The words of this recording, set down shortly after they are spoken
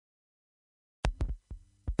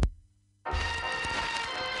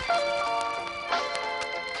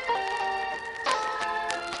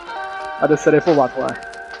A jde se repovat, vole.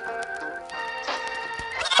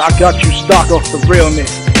 I got you stuck off the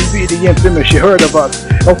realness. You be the infamous, you heard of us.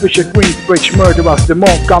 Official Queensbridge murderers, the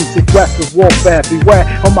monk comes in quest of warfare. Beware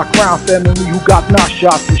of my crown family who got not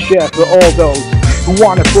shots to share for all those who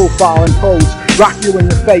want a profile and pose. Rock you in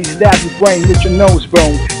the face, stab your brain with your nose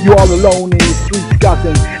bone. You all alone in the streets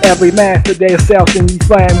cussing. Every man for themselves in these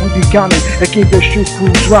land will be cunning and keep their shoot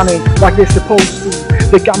crews running like they're supposed to.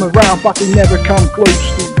 They come around but they never come close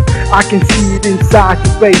to. I can see it inside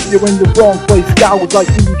your face. You're in the wrong place. Cowards like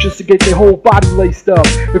you just to get their whole body laced up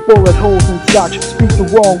with bullet holes and such. Speak the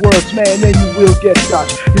wrong words, man, then you will get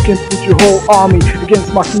touched. You can put your whole army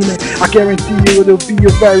against my teammate. I guarantee you it'll be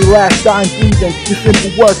your very last time breathing. Your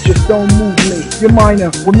simple words just don't move me. You're minor,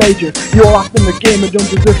 we're major. You're off in the game and don't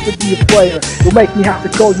deserve to be a player. You'll make me have to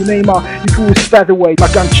call your name out. Your crew is featherweight. My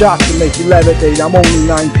gunshots will make you levitate. I'm only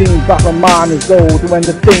 19, but my mind is old. When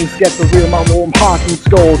the things get for real, my warm heart and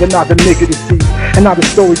scold. Another nigga to see, another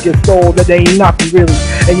story gets told. That ain't nothing really.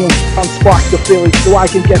 And you'll unspark the feeling so I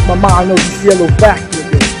can get my mind on these yellow facts.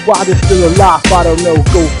 Why they're still alive, I don't know,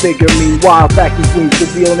 go figure. Meanwhile, back in Queens, the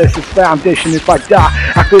realness is foundation. If I die,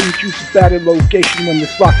 I couldn't choose a better location. When the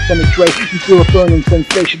slots penetrate, you feel a burning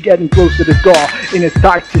sensation, getting close to the goal in a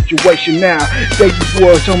tight situation now. Say these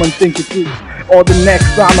words, someone think it through. Or the next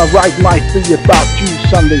time I write might be about you,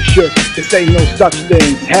 Sunday shirt. This ain't no such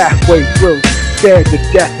things halfway through. Scared to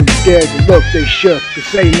death and scared to look, they shook.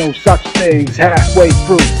 This ain't no such things halfway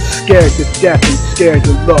through. Scared to death and scared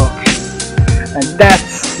to look. And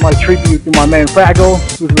that's my tribute to my man Fraggle,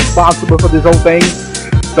 who's responsible for this whole thing.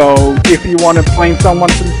 So if you want to blame someone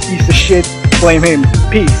for this piece of shit, blame him.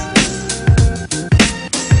 Peace.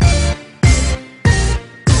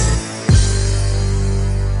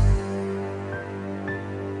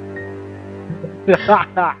 Ha ha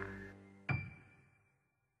ha.